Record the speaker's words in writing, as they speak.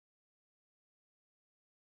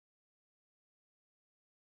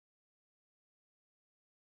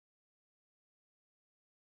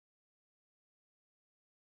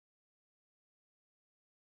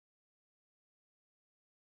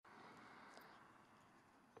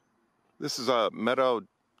This is a meadow a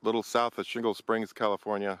little south of Shingle Springs,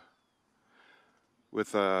 California,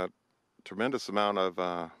 with a tremendous amount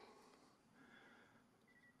of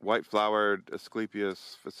white-flowered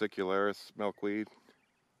Asclepias fascicularis milkweed.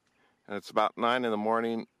 And it's about 9 in the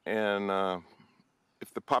morning, and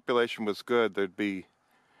if the population was good, there'd be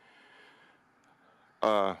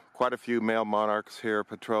quite a few male monarchs here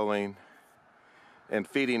patrolling and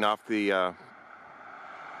feeding off the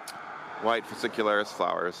white fascicularis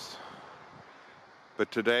flowers. But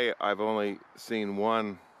today I've only seen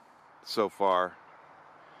one so far,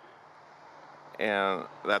 and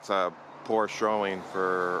that's a poor showing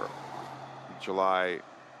for July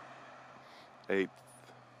 8th.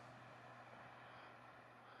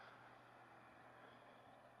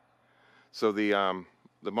 So the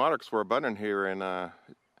monarchs were abundant here in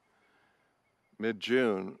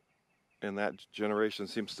mid-June, and that generation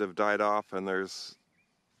seems to have died off, and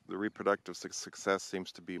the reproductive success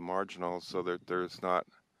seems to be marginal, so there's not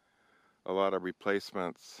a lot of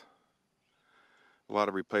replacements. A lot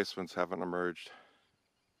of replacements haven't emerged.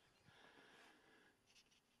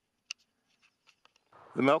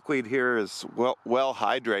 The milkweed here is well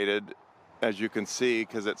hydrated, as you can see,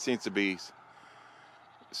 because it seems to be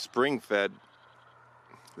spring-fed.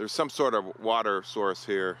 There's some sort of water source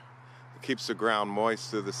here that keeps the ground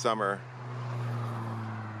moist through the summer.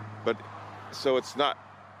 But so it's not,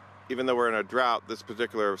 even though we're in a drought, this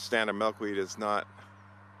particular stand of milkweed is not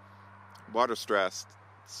water stressed.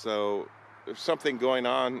 So there's something going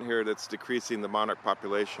on here that's decreasing the monarch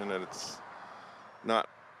population, and it's not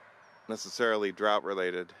necessarily drought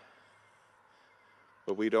related.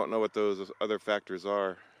 But we don't know what those other factors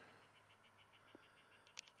are.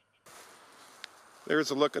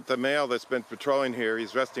 There's a look at the male that's been patrolling here.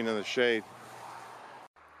 He's resting in the shade.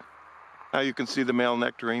 Now you can see the male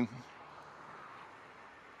nectarine.